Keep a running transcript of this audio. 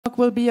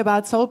will be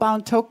about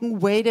Soulbound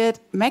token-weighted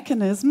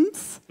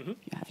mechanisms. You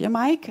have your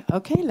mic.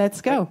 Okay,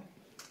 let's go.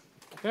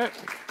 Okay,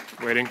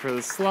 waiting for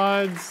the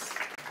slides.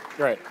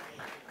 Great.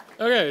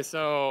 Okay,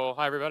 so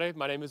hi everybody.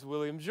 My name is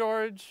William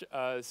George.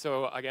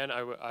 So again,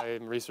 I'm a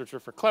researcher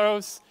for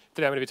Claros.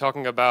 Today I'm going to be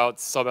talking about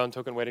Soulbound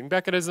token weighting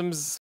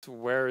mechanisms.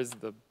 Where is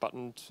the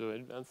button to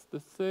advance the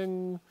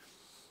thing?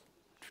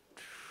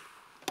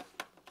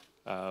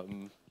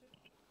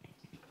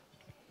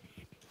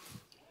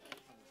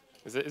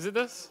 Is it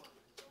this?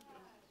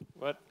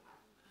 What?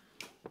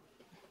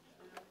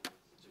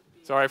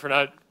 Sorry for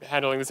not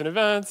handling this in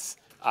advance.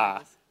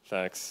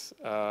 Thanks.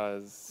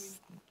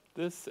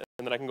 This,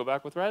 and then I can go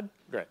back with red?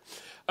 Great.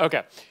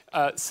 Okay,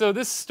 so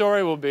this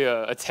story will be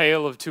a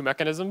tale of two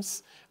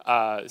mechanisms.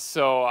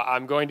 So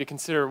I'm going to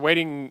consider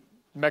weighting,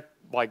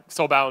 like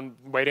Soulbound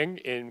weighting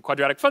in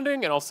quadratic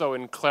funding and also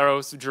in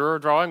Claros juror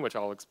drawing, which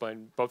I'll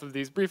explain both of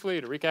these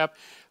briefly to recap.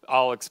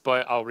 I'll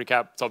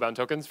recap Soulbound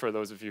tokens for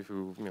those of you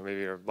who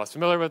maybe are less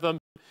familiar with them.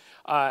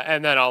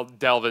 And then I'll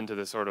delve into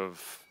the sort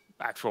of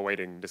actual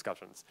weighting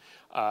discussions.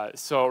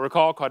 So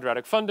recall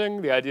quadratic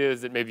funding. The idea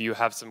is that maybe you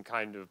have some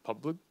kind of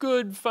public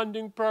good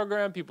funding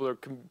program. People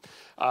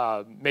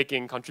are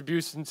making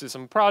contributions to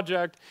some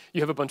project.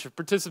 You have a bunch of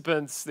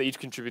participants. They each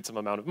contribute some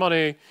amount of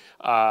money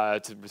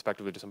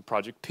respectively to some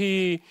project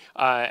P.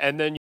 And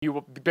then you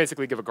will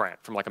basically give a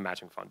grant from like a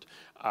matching fund.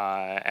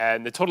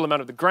 And the total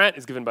amount of the grant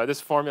is given by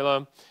this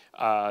formula.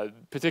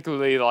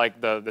 Particularly like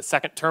the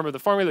second term of the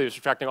formula you're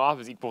subtracting off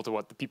is equal to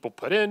what the people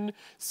put in.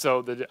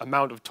 So the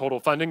amount of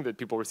total funding that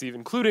people receive,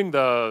 including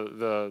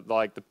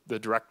the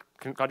direct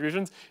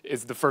contributions,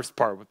 is the first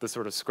part with the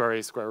sort of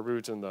square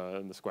root and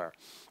the square.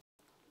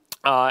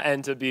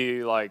 And to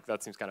be like,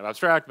 that seems kind of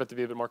abstract, but to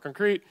be a bit more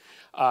concrete,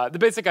 the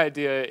basic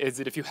idea is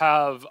that if you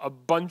have a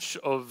bunch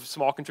of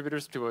small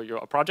contributors to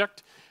a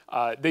project,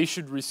 they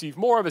should receive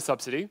more of a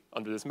subsidy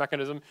under this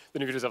mechanism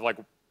than if you just have like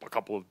a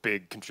couple of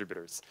big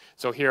contributors.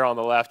 So here on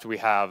the left, we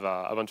have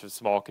a bunch of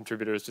small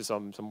contributors to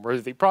some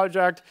worthy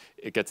project.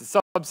 It gets a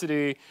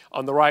subsidy.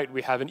 On the right,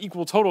 we have an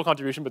equal total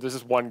contribution, but there's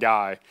this one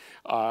guy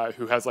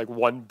who has like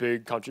one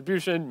big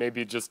contribution,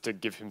 maybe just to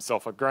give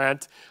himself a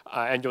grant.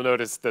 And you'll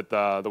notice that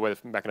the way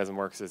the mechanism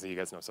works is that he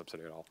gets no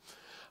subsidy at all.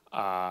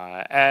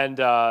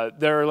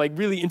 There are like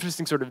really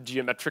interesting sort of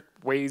geometric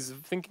ways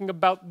of thinking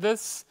about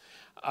this.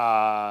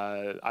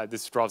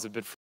 This draws a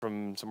bit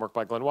from some work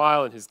by Glenn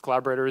Weil and his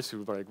collaborators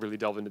who like really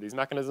delve into these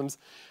mechanisms,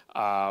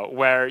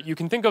 where you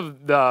can think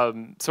of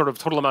the sort of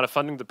total amount of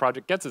funding the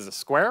project gets as a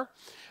square,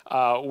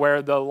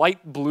 where the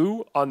light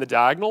blue on the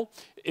diagonal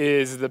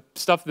is the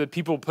stuff that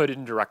people put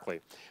in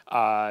directly.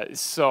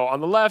 So on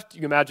the left,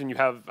 you imagine you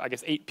have, I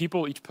guess, 8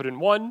 people, each put in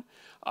 1,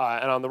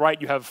 and on the right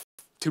you have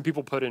 2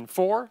 people put in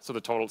 4, so the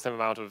total same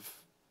amount of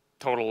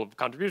total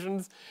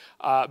contributions.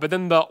 But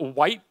then the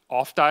white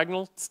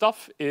off-diagonal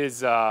stuff is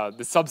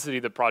the subsidy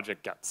the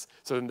project gets.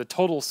 So then the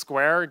total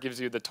square gives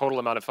you the total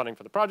amount of funding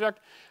for the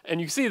project.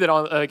 And you see that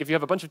on, if you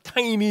have a bunch of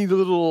tiny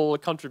little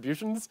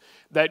contributions,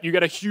 that you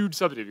get a huge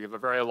subsidy. You have a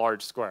very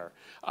large square.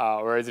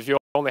 Whereas if you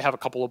only have a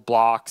couple of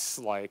blocks,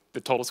 like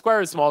the total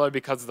square is smaller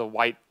because the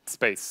white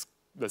space,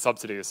 the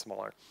subsidy is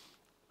smaller.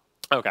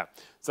 Okay,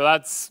 so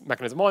that's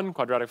mechanism 1,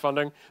 quadratic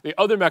funding. The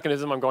other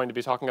mechanism I'm going to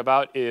be talking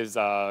about is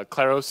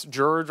Claros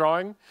juror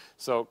drawing.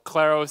 So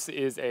Claros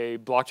is a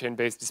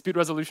blockchain-based dispute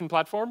resolution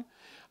platform.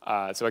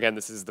 So again,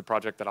 this is the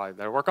project that I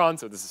work on,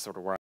 so this is sort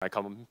of where I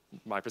come,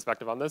 my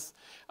perspective on this.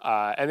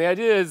 And the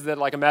idea is that,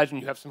 like, imagine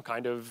you have some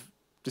kind of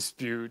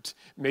dispute.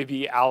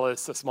 Maybe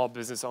Alice, a small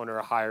business owner,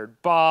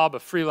 hired Bob, a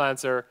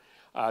freelancer,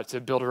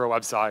 to build her a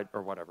website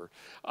or whatever.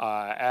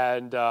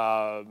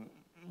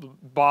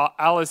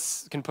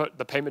 Alice can put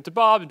the payment to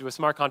Bob into a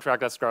smart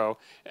contract escrow,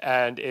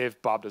 and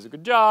if Bob does a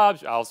good job,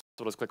 Alice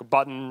will just click a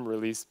button,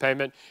 release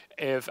payment.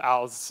 If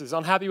Alice is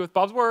unhappy with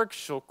Bob's work,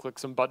 she'll click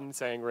some button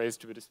saying raise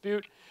to a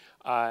dispute.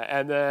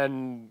 And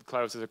then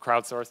Claros is a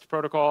crowdsourced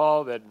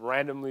protocol that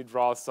randomly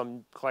draws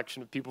some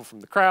collection of people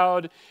from the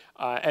crowd,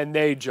 and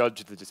they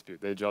judge the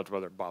dispute. They judge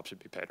whether Bob should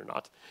be paid or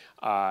not.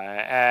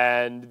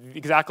 And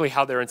exactly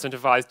how they're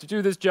incentivized to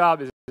do this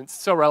job isn't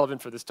so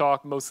relevant for this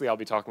talk. Mostly I'll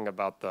be talking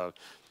about the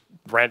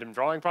random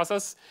drawing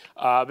process,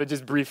 but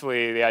just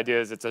briefly, the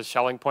idea is it's a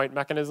Schelling point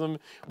mechanism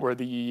where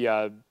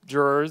the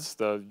jurors,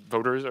 the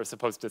voters, are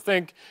supposed to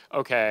think,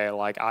 okay,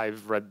 like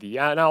I've read the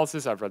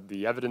analysis, I've read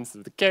the evidence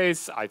of the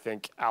case, I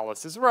think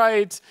Alice is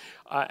right,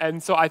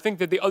 and so I think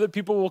that the other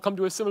people will come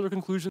to a similar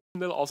conclusion.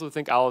 They'll also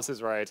think Alice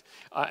is right,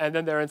 and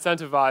then they're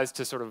incentivized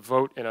to sort of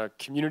vote in a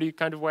community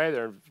kind of way.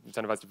 They're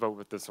incentivized to vote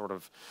with the sort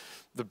of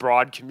the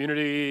broad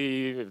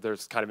community.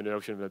 There's kind of a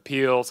notion of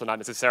appeal, so not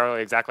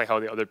necessarily exactly how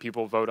the other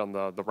people vote on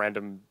the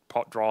random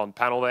drawn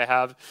panel they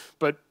have,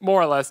 but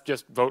more or less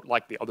just vote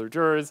like the other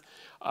jurors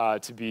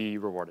to be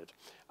rewarded.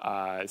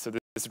 So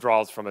this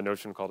draws from a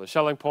notion called a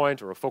Schelling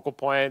point or a focal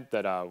point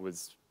that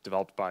was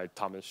developed by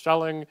Thomas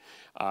Schelling,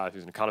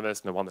 who's an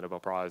economist and won the Nobel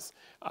Prize,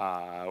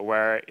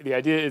 where the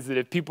idea is that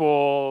if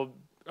people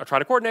try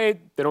to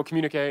coordinate, they don't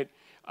communicate,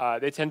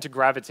 they tend to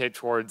gravitate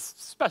towards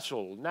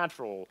special,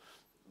 natural,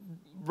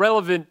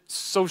 relevant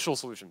social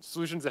solutions,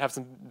 solutions that have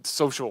some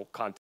social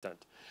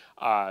content.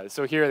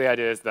 So here the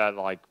idea is that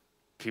like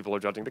people are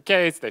judging the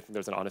case, they think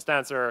there's an honest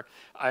answer,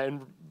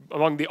 and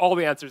among all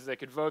the answers they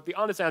could vote, the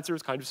honest answer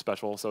is kind of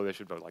special, so they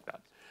should vote like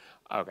that.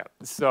 Okay,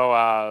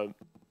 so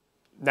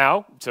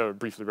now to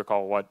briefly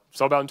recall what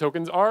Soulbound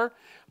tokens are,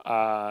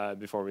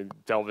 before we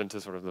delve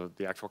into sort of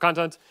the actual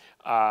content.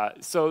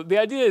 So the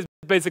idea is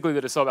basically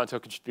that a Soulbound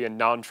token should be a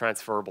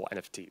non-transferable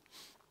NFT.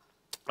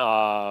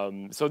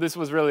 So this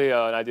was really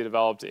an idea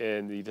developed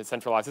in the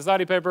Decentralized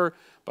Society paper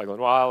by Glenn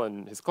Weil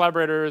and his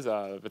collaborators,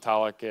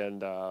 Vitalik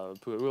and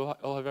Pua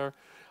Ulhaver,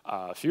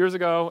 a few years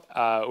ago,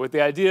 with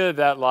the idea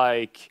that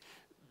like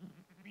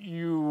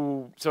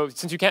so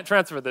since you can't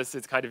transfer this,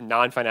 it's kind of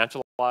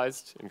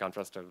non-financialized in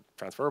contrast to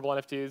transferable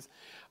NFTs,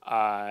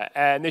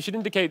 and they should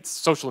indicate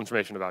social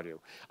information about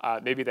you.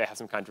 Maybe they have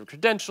some kind of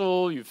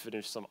credential, you've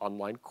finished some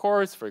online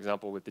course, for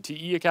example, with the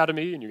TE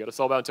Academy, and you get a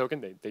Soulbound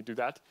token, they do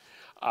that.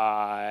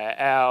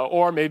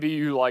 Or maybe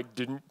you like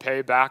didn't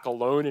pay back a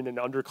loan in an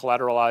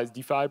under-collateralized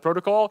DeFi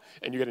protocol,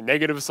 and you get a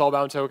negative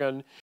Soulbound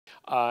token.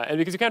 And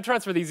because you can't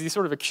transfer these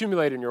sort of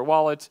accumulate in your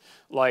wallet.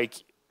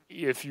 Like,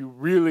 if you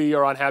really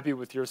are unhappy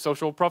with your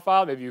social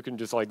profile, maybe you can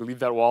just like leave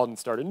that wallet and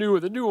start anew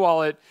with a new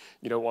wallet.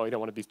 You don't want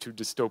to be too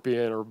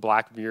dystopian or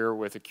Black Mirror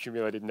with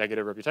accumulated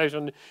negative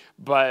reputation.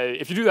 But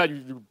if you do that,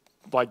 you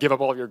like give up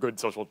all of your good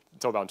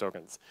Soulbound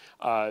tokens.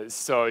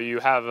 So you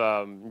have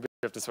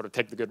to sort of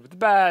take the good with the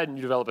bad, and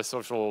you develop a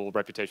social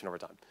reputation over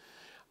time.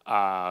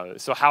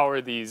 So how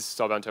are these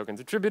Soulbound tokens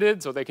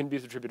attributed? So they can be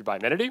attributed by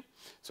an entity.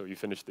 So you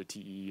finish the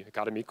TE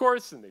Academy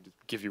course, and they just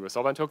give you a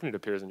Soulbound token. It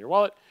appears in your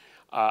wallet.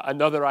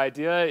 Another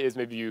idea is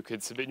maybe you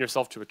could submit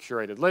yourself to a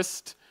curated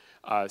list.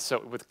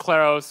 So with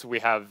Claros, we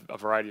have a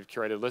variety of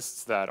curated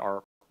lists that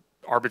are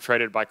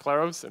arbitrated by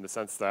Claros in the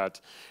sense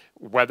that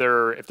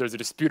if there's a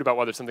dispute about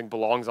whether something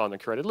belongs on a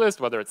curated list,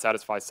 whether it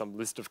satisfies some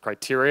list of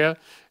criteria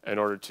in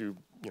order to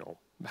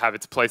have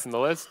its place in the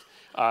list,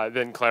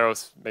 then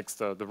Claros makes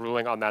the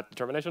ruling on that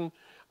determination.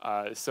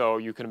 So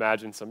you can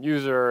imagine some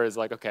user is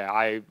like, okay,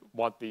 I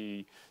want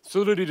the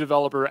Solidity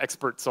Developer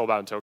Expert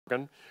Soulbound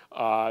token,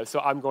 so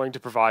I'm going to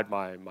provide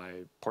my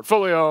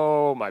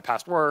portfolio, my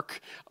past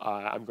work,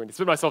 I'm going to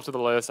submit myself to the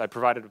list, I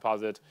provide a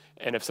deposit,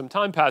 and if some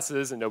time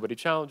passes and nobody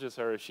challenges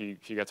her, she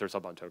gets her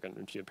Soulbound token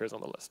and she appears on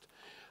the list.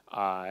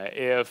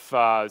 If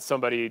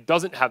somebody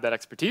doesn't have that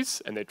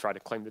expertise and they try to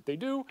claim that they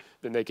do,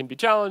 then they can be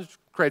challenged,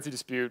 creates a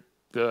dispute,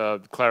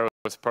 the Claros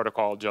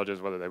protocol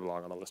judges whether they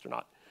belong on a list or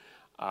not.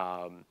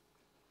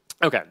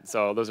 Okay,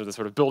 so those are the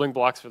sort of building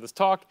blocks for this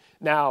talk.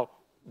 Now,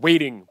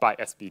 weighting by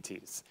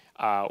SBTs.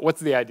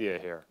 What's the idea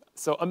here?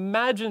 So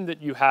imagine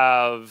that you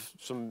have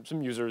some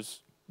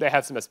users, they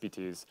have some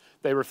SBTs.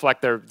 They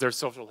reflect their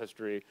social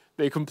history.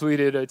 They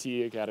completed a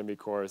TE Academy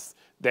course.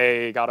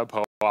 They got a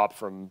PO-op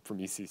from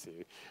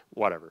ECC,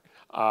 whatever.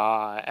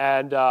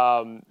 And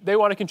they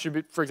want to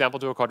contribute, for example,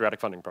 to a quadratic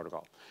funding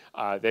protocol.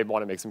 They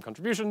want to make some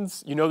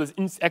contributions. You know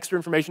there's extra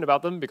information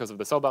about them because of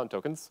the Soulbound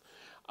tokens.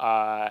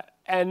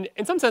 And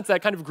in some sense,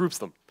 that kind of groups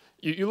them.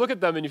 You look at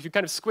them, and if you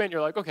kind of squint,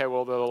 you're like, okay,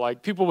 well, the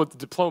like people with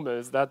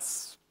diplomas,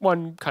 that's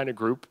one kind of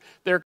group.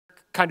 They're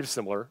kind of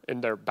similar in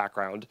their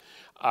background.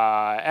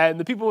 And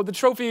the people with the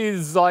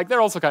trophies, like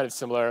they're also kind of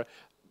similar.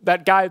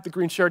 That guy with the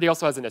green shirt, he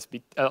also has an as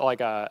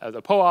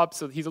a PO-op,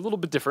 so he's a little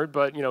bit different,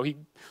 but he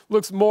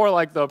looks more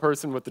like the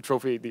person with the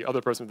trophy, the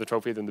other person with the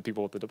trophy, than the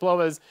people with the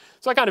diplomas.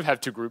 So I kind of have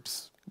two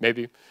groups,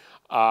 maybe.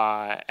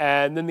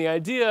 And then the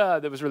idea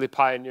that was really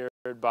pioneered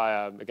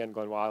by, again,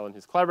 Glenn Weil and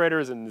his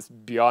collaborators in this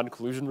Beyond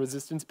Collusion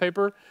Resistance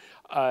paper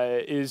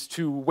is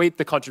to weight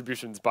the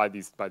contributions by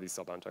these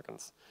Soulbound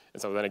tokens.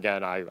 And so then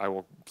again, I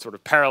will sort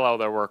of parallel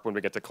their work when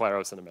we get to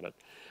Claros in a minute.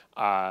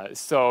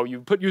 So you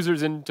put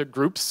users into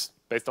groups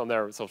based on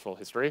their social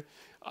history,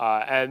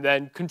 and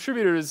then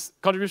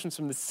contributions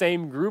from the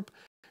same group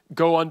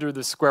go under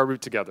the square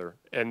root together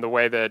in the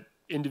way that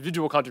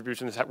individual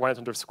contributions went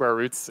under square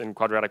roots in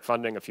quadratic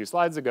funding a few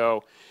slides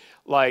ago.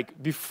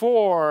 Like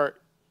before,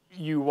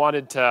 you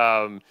wanted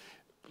to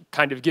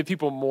kind of give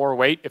people more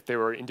weight if they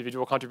were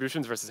individual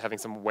contributions versus having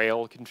some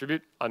whale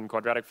contribute on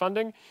quadratic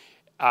funding,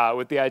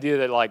 with the idea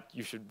that like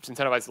you should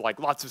incentivize like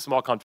lots of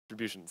small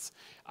contributions.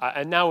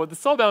 And now with the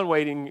Soulbound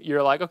weighting,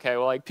 you're like, okay,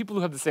 well, like people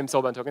who have the same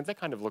Soulbound tokens, they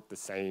kind of look the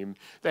same.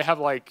 They have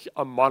like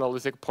a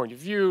monolithic point of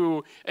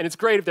view, and it's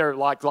great if there are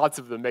like lots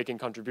of them making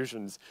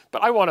contributions.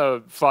 But I want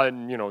to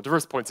fund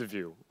diverse points of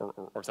view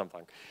or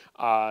something.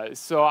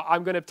 So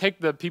I'm going to take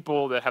the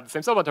people that have the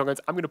same Soulbound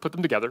tokens, I'm going to put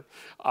them together.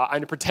 I'm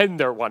going to pretend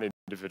they're one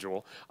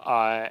individual,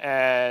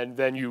 and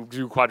then you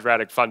do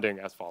quadratic funding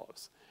as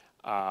follows.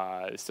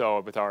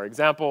 So with our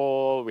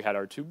example, we had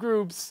our two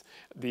groups.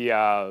 We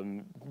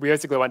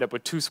basically wind up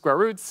with two square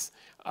roots.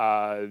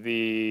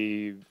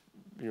 And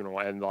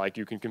like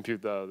you can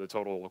compute the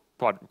total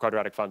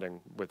quadratic funding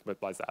with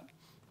that.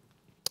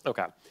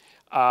 Okay,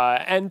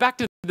 and back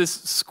to this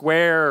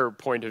square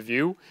point of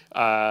view,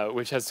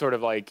 which has sort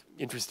of like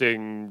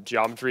interesting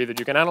geometry that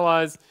you can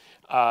analyze.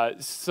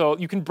 So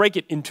you can break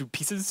it into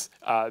pieces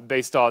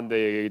based on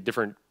the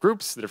different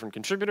groups, the different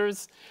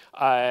contributors,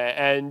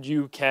 and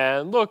you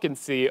can look and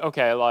see,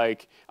 okay,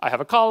 like I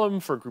have a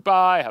column for group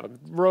I have a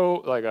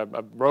row, like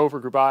a row for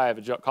group I have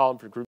a column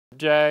for group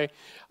J.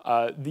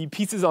 The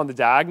pieces on the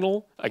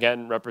diagonal,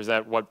 again,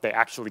 represent what they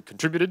actually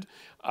contributed,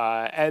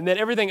 and then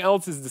everything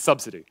else is the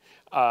subsidy.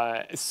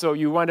 So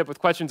you wind up with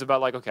questions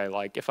about like, okay,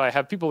 like if I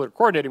have people that are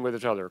coordinating with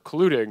each other,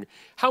 colluding,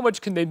 how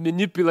much can they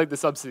manipulate the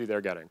subsidy they're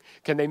getting?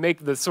 Can they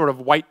make the sort of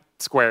white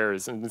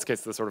squares, in this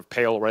case the sort of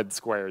pale red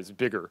squares,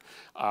 bigger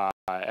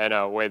in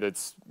a way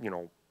that's, you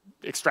know,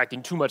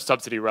 extracting too much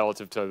subsidy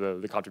relative to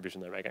the contribution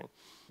they're making?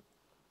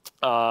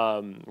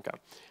 Okay.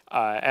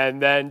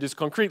 And then just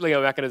concretely,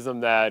 a mechanism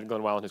that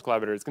Glenn Weil and his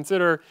collaborators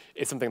consider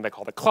is something they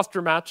call the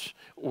cluster match,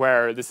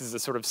 where this is a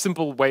sort of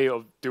simple way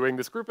of doing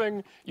this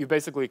grouping. You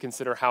basically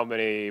consider how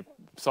many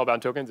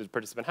Soulbound tokens a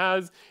participant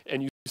has,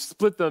 and you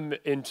split them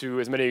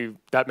into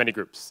that many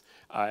groups.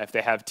 If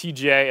they have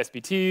TJ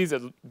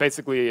SBTs,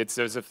 basically it's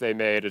as if they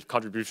made a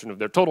contribution of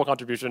their total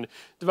contribution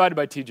divided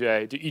by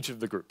TJ to each of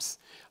the groups,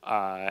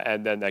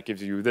 and then that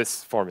gives you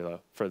this formula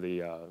for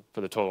the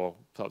total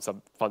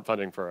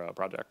funding for a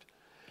project,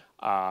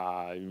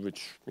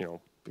 which, you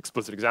know,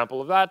 explicit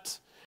example of that.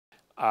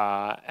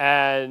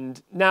 And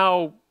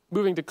now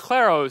moving to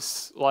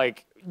Claros,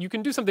 like you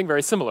can do something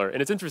very similar, and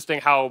it's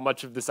interesting how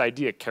much of this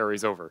idea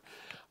carries over.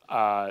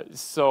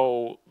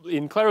 So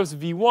in Claros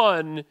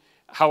v1,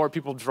 how are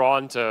people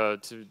drawn to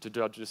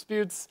judge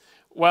disputes?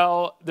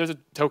 Well, there's a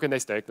token they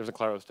stake, there's a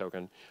Claros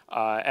token,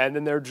 and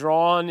then they're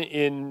drawn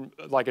in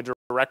like a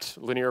direct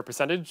linear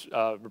percentage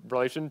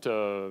relation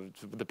to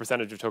the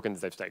percentage of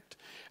tokens they've staked.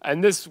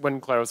 And this,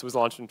 when Claros was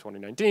launched in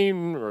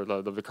 2019, or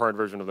the current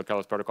version of the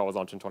Claros protocol was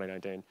launched in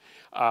 2019,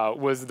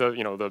 was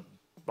the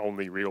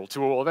only real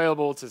tool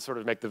available to sort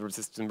of make the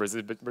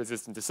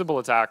resistant to Sybil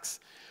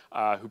attacks,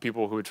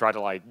 people who would try to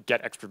like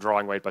get extra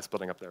drawing weight by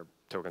splitting up their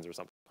tokens or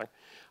something.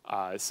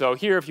 So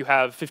here, if you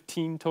have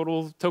 15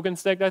 total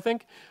tokens staked, I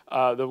think,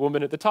 the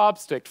woman at the top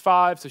staked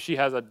 5, so she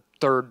has a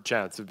third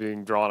chance of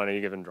being drawn on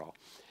any given draw.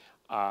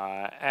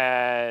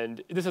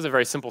 And this has a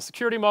very simple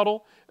security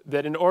model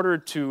that in order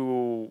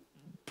to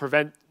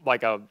prevent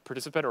like a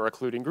participant or a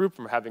colluding group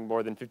from having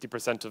more than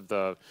 50% of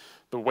the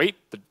weight,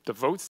 the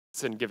votes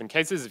in given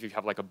cases, if you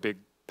have like a big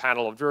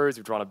panel of jurors,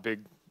 you've drawn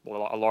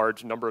a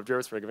large number of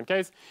jurors for a given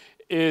case,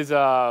 is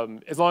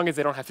as long as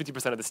they don't have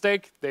 50% of the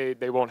stake,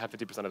 they won't have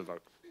 50% of the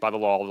vote. By the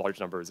law of large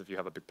numbers if you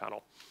have a big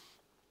panel.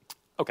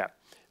 Okay,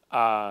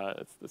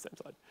 that's the same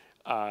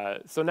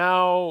slide. So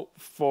now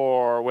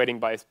for weighting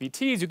by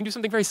SBTs, you can do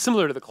something very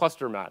similar to the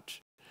cluster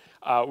match,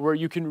 where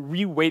you can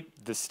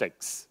re-weight the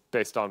stakes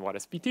based on what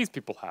SBTs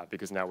people have,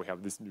 because now we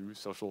have this new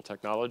social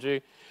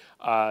technology.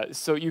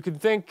 So you can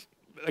think,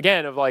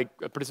 again, of like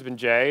a participant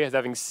J as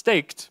having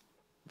staked,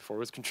 before it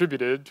was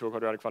contributed to a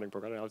quadratic funding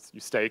program, now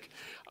you stake,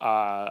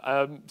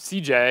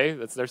 CJ,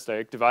 that's their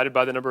stake, divided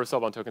by the number of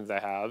Soulbound tokens they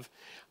have.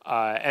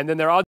 And then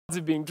their odds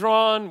of being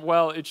drawn,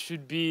 well, it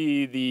should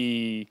be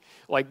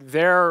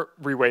their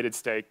reweighted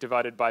stake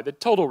divided by the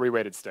total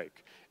reweighted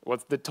stake.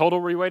 What's the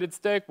total reweighted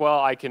stake? Well,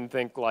 I can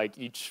think like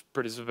each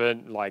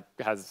participant like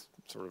has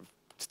sort of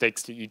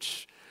stakes to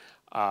each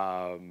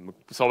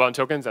Soulbound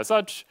tokens as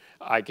such.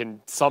 I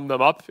can sum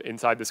them up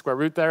inside the square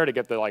root there to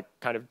get the like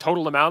kind of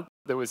total amount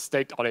that was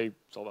staked on a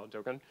Soulbound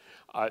token,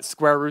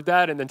 square root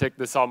that, and then take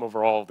the sum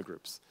over all of the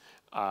groups.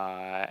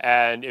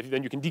 And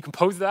then you can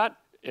decompose that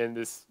in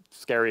this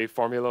scary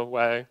formula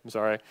way, I'm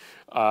sorry,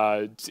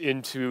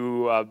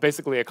 into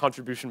basically a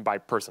contribution by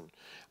person.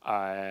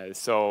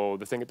 So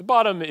the thing at the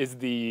bottom is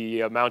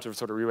the amount of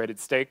sort of reweighted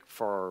stake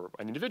for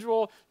an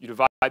individual. You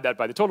divide that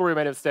by the total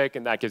reweighted stake,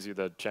 and that gives you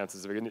the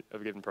chances of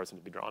a given person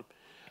to be drawn.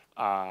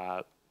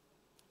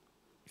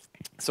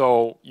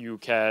 So you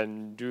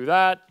can do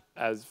that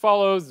as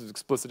follows. This is an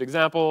explicit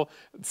example.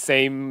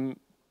 Same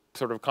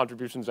sort of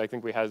contributions I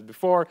think we had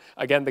before.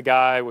 Again, the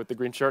guy with the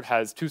green shirt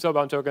has 2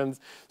 Soulbound tokens.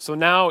 So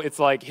now it's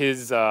like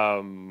his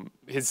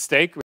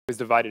stake is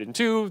divided in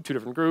two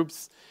different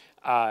groups.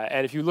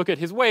 And if you look at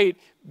his weight,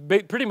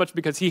 pretty much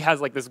because he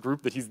has like this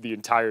group that he's the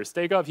entire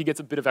stake of, he gets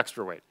a bit of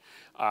extra weight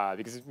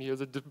because he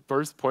has a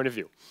diverse point of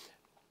view.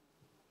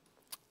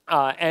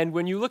 And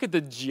when you look at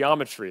the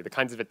geometry, the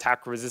kinds of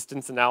attack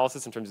resistance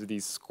analysis in terms of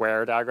these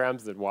square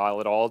diagrams that Weil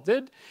et al.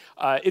 Did,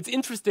 it's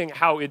interesting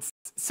how it's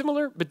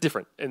similar but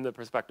different in the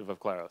perspective of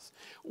Claros,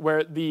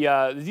 where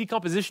the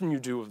decomposition you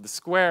do of the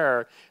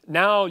square,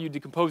 now you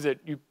decompose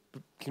it, you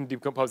can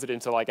decompose it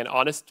into like an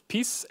honest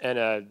piece and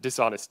a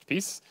dishonest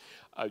piece.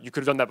 You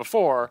could have done that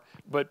before,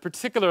 but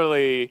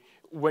particularly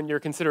when you're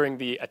considering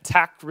the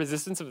attack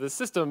resistance of the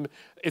system,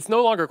 it's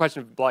no longer a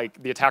question of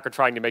like the attacker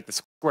trying to make the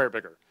square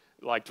bigger,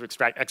 like to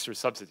extract extra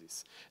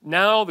subsidies.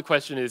 Now the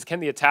question is,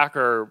 can the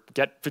attacker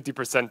get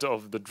 50%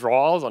 of the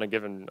draws on a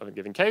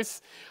given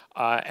case?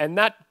 And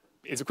that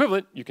is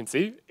equivalent, you can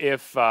see,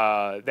 if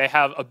they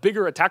have a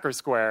bigger attacker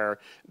square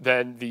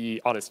than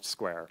the honest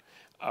square.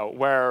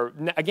 where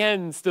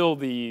again, still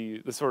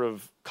the sort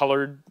of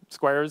colored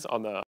squares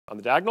on the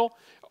diagonal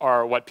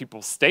are what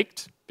people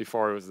staked.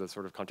 Before it was the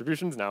sort of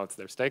contributions, now it's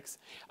their stakes.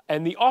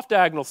 And the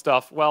off-diagonal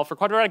stuff, well, for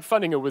quadratic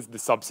funding, it was the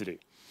subsidy.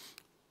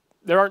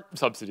 There aren't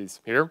subsidies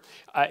here.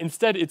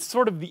 Instead, it's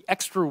sort of the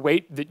extra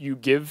weight that you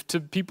give to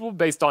people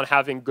based on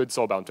having good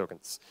Soulbound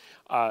tokens.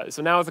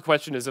 So now the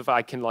question is if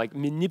I can like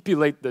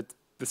manipulate the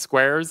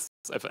squares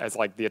as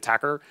like the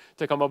attacker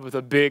to come up with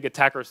a big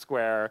attacker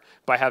square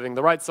by having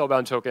the right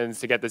Soulbound tokens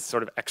to get this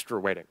sort of extra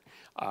weighting.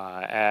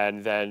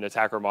 And then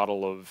attacker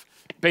model of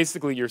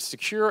basically you're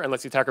secure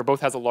unless the attacker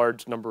both has a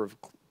large number of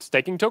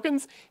staking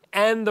tokens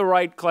and the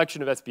right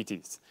collection of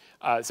SPTs.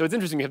 So it's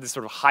interesting you have this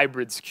sort of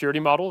hybrid security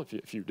model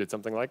if you did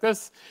something like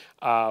this,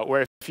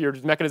 where if your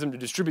mechanism to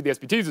distribute the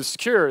SPTs is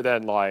secure,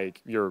 then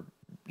like you're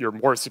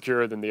more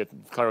secure than the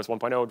Claros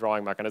 1.0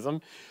 drawing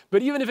mechanism.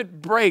 But even if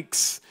it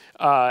breaks,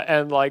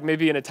 and like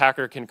maybe an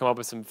attacker can come up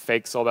with some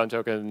fake Soulbound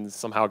tokens,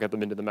 somehow get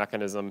them into the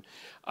mechanism,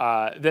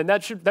 then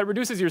that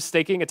reduces your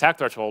staking attack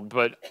threshold,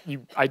 but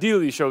you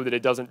ideally show that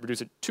it doesn't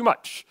reduce it too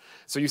much.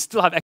 So you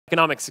still have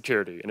economic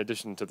security in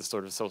addition to the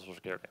sort of social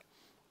security.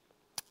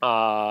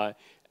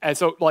 And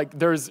so, like,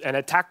 there's an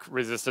attack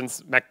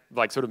resistance,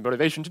 like, sort of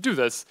motivation to do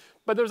this,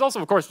 but there's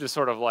also, of course, just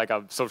sort of like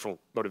a social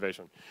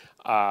motivation.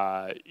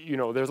 You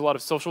know, there's a lot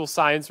of social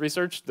science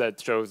research that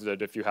shows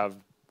that if you have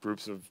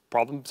groups of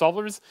problem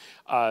solvers,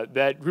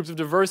 that groups of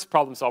diverse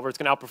problem solvers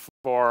can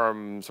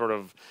outperform sort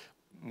of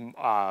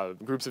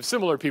groups of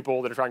similar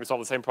people that are trying to solve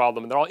the same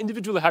problem, and they're all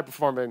individually high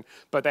performing,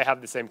 but they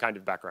have the same kind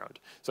of background.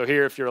 So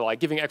here, if you're like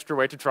giving extra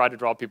weight to try to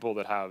draw people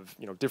that have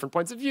different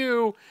points of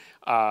view,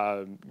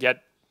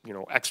 get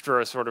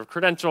extra sort of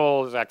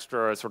credentials,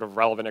 extra sort of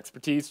relevant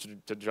expertise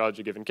to judge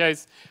a given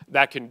case,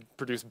 that can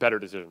produce better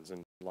decisions.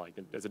 And like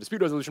as a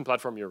dispute resolution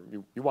platform,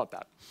 you want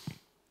that.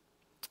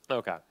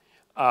 Okay.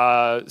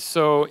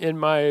 So in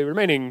my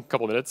remaining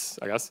couple minutes,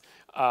 I guess,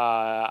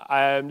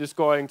 I'm just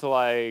going to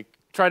like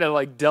try to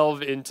like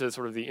delve into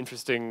sort of the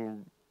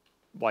interesting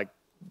like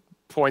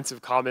points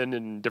of common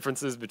and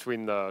differences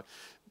between the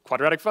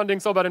quadratic funding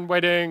Soulbound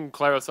weighting,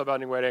 Claros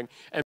Soulbound weighting,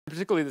 and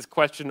particularly this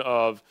question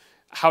of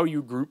how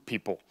you group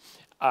people.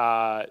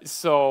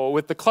 So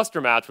with the cluster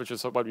match, which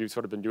is what we've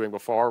sort of been doing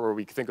before, where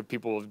we think of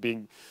people as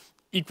being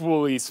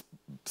equally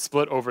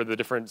split over the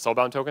different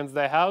Soulbound tokens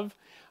they have,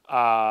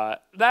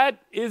 that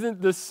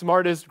isn't the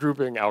smartest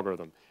grouping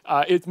algorithm.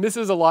 It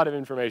misses a lot of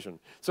information.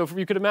 So if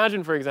you could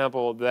imagine, for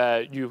example,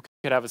 that you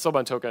could have a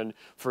Soulbound token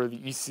for the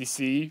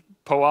ECC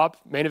POAP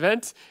main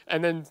event,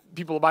 and then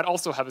people might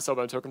also have a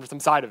Soulbound token for some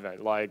side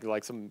event,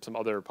 like some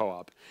other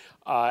POAP,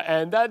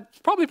 and that's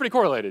probably pretty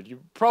correlated.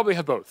 You probably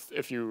have both.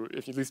 If you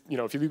at least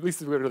go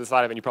to the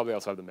side event, you probably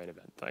also have the main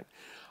event thing.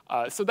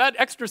 So that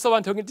extra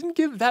Soulbound token didn't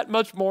give that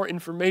much more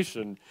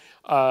information.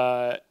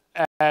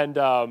 And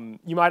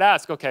you might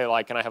ask, okay,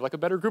 like, can I have like a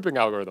better grouping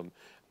algorithm?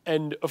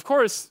 And of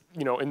course,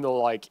 in the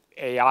like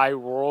AI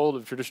world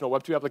of traditional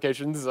Web2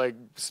 applications, like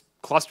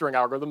clustering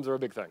algorithms are a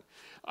big thing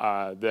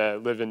that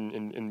live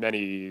in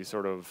many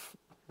sort of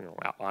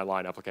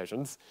online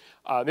applications.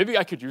 Maybe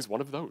I could use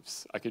one of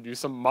those. I could use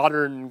some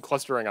modern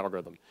clustering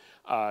algorithm.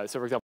 So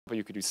for example,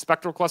 you could use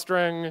spectral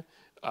clustering.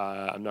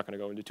 I'm not going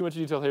to go into too much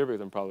detail here because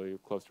I'm probably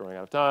close to running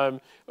out of time.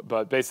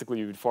 But basically,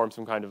 you would form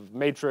some kind of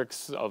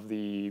matrix of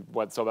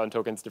what Soulbound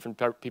tokens different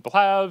people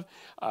have.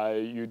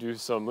 You do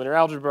some linear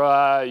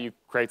algebra. You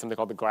create something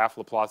called the graph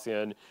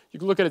Laplacian. You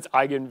can look at its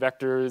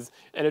eigenvectors,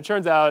 and it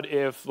turns out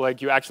if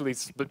like you actually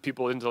split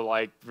people into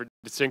like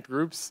distinct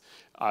groups,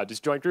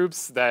 disjoint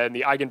groups, then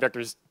the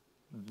eigenvectors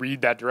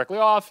read that directly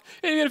off.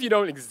 And even if you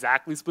don't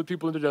exactly split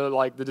people into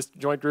like the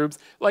disjoint groups,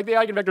 like the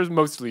eigenvectors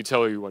mostly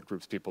tell you what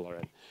groups people are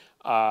in.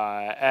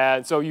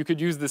 And so you could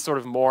use this sort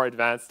of more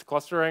advanced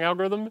clustering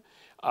algorithm.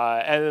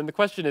 And then the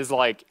question is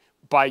like,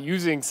 by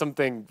using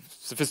something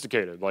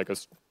sophisticated, like a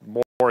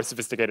more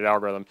sophisticated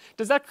algorithm,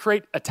 does that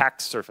create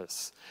attack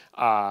surface?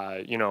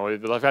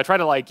 If I try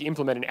to like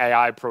implement an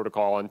AI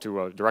protocol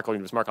directly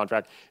into a smart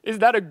contract, is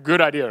that a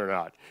good idea or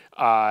not?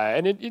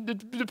 And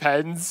it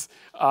depends.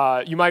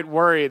 You might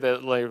worry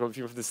that like if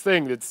you have this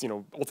thing that's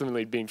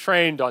ultimately being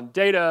trained on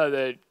data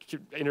that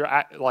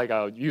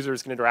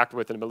users can interact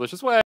with in a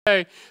malicious way,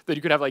 that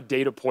you could have like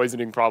data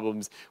poisoning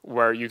problems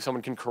where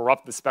someone can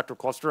corrupt the spectral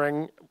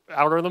clustering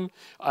algorithm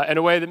in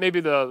a way that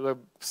maybe the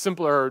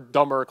simpler,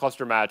 dumber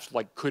cluster match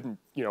like couldn't,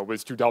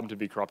 was too dumb to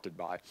be corrupted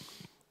by.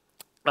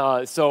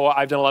 So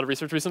I've done a lot of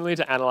research recently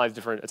to analyze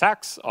different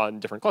attacks on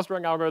different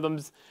clustering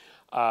algorithms.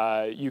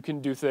 You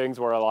can do things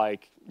where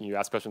like you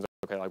ask questions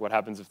like, okay, like what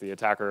happens if the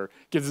attacker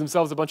gives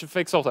themselves a bunch of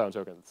fake Soulbound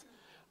tokens?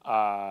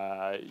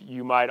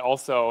 You might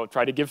also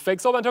try to give fake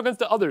Soulbound tokens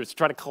to others to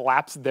try to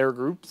collapse their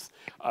groups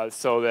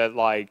so that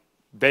like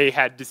they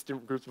had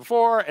distinct groups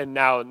before and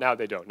now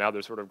they don't. Now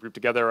they're sort of grouped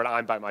together and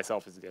I'm by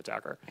myself as the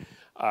attacker.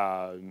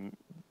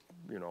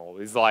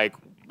 is like,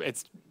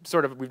 it's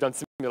sort of, we've done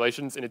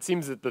simulations, and it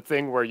seems that the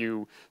thing where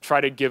you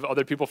try to give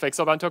other people fake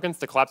Soulbound tokens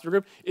to collapse your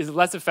group is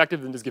less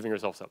effective than just giving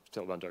yourself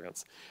Soulbound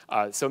tokens.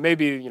 So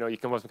maybe, you can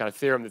come up with some kind of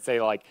theorem that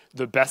say, like,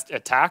 the best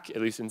attack,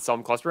 at least in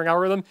some clustering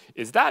algorithm,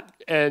 is that,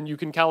 and you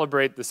can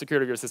calibrate the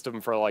security of your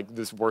system for, like,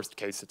 this worst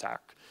case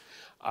attack.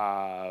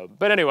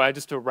 But anyway,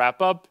 just to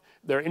wrap up,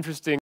 there are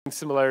interesting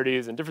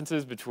similarities and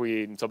differences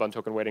between Soulbound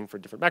token weighting for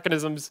different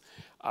mechanisms,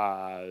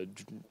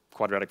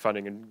 quadratic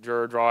funding and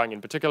juror drawing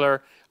in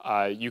particular.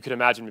 You could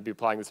imagine maybe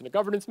applying this in a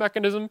governance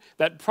mechanism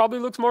that probably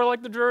looks more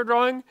like the juror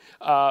drawing,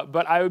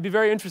 but I would be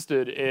very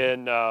interested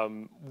in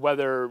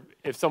whether,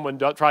 if someone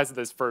tries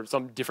this for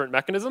some different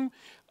mechanism,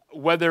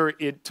 whether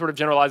it sort of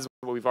generalizes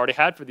what we've already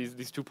had for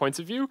these 2 points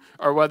of view,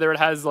 or whether it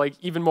has like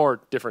even more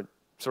different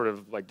sort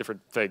of like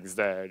different things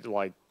that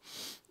like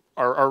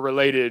are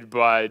related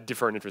by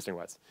different interesting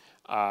ways.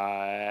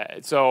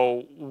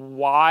 So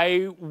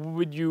why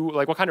would you,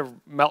 like, what kind of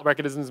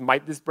mechanisms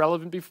might this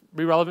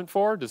be relevant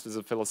for, just as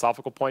a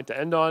philosophical point to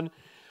end on?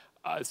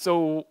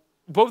 So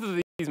both of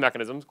these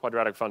mechanisms,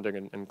 quadratic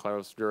funding and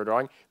close juror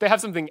drawing, they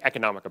have something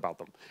economic about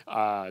them.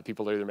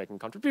 People are either making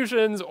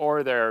contributions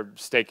or they're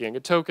staking a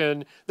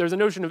token. There's a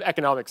notion of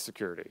economic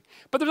security.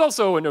 But there's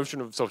also a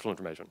notion of social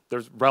information.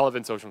 There's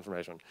relevant social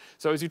information.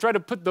 So as you try to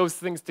put those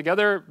things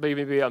together,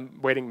 maybe a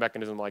weighting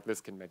mechanism like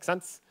this can make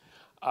sense.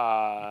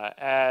 Again,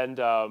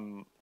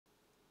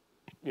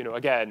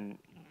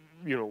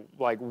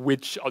 like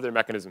which other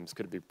mechanisms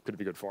could it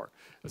be good for?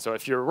 So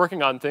if you're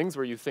working on things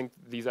where you think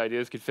these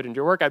ideas could fit into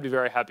your work, I'd be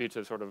very happy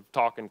to sort of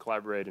talk and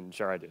collaborate and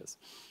share ideas.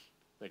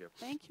 Thank you.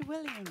 Thank you,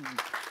 William.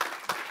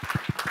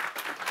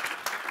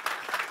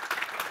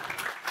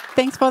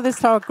 Thanks for this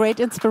talk.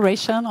 Great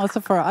inspiration also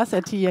for us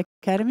at the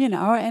Academy and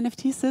our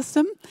NFT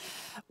system.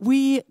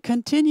 We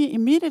continue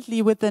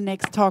immediately with the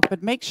next talk,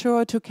 but make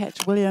sure to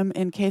catch William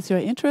in case you're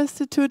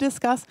interested to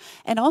discuss.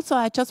 And also,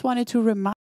 I just wanted to remind